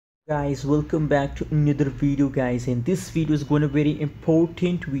Guys, welcome back to another video, guys. And this video is going to be a very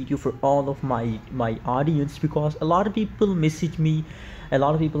important video for all of my audience, because a lot of people message me, a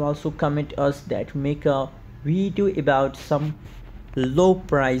lot of people also comment us that make a video about some low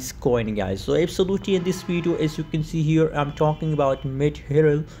price coin, guys. So absolutely, in this video, as you can see here, I'm talking about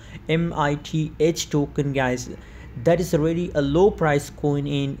Mithril MITH token, guys. That is already a low price coin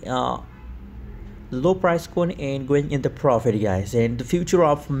and going in the profit, guys, and the future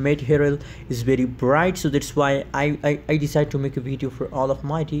of Mithril is very bright. So that's why I decided to make a video for all of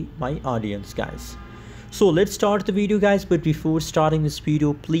my audience, guys. So let's start the video, guys, but before starting this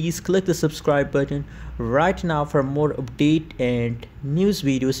video, please click the subscribe button right now for more update and news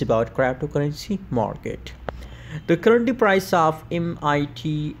videos about cryptocurrency market. The current price of MITH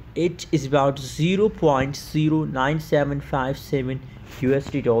is about 0.09757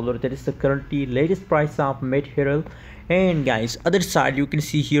 USD dollar. That is the currently latest price of Mithril. And guys, other side you can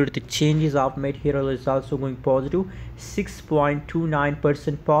see here the changes of Mithril is also going positive.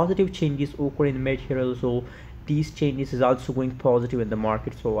 6.29% positive changes occur in Mithril. So these changes is also going positive in the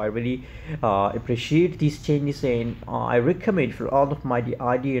market. So I really appreciate these changes, and I recommend for all of my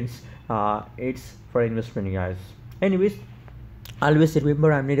audience it's for investment, guys. Anyways, always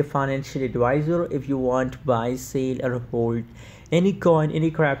remember, I'm not a financial advisor. If you want to buy, sell, or hold any coin, any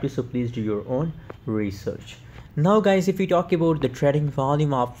crypto, so please do your own research. Now, guys, if we talk about the trading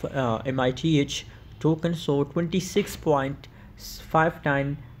volume of MITH token, so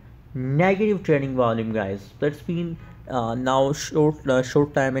 26.59 negative trading volume, guys. That's been now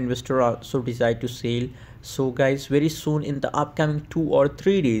short time investor also decide to sell. So guys, very soon in the upcoming 2 or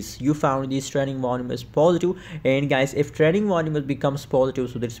 3 days, you found this trading volume is positive. And guys, if trading volume becomes positive,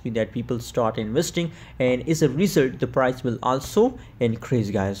 so that's mean that people start investing, and as a result the price will also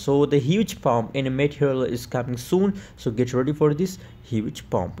increase, guys. So the huge pump in Mithril is coming soon, so get ready for this huge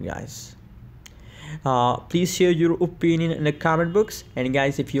pump, guys. Please share your opinion in the comment box, and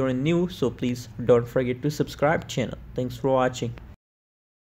guys, if you're new, so please don't forget to subscribe channel. Thanks for watching.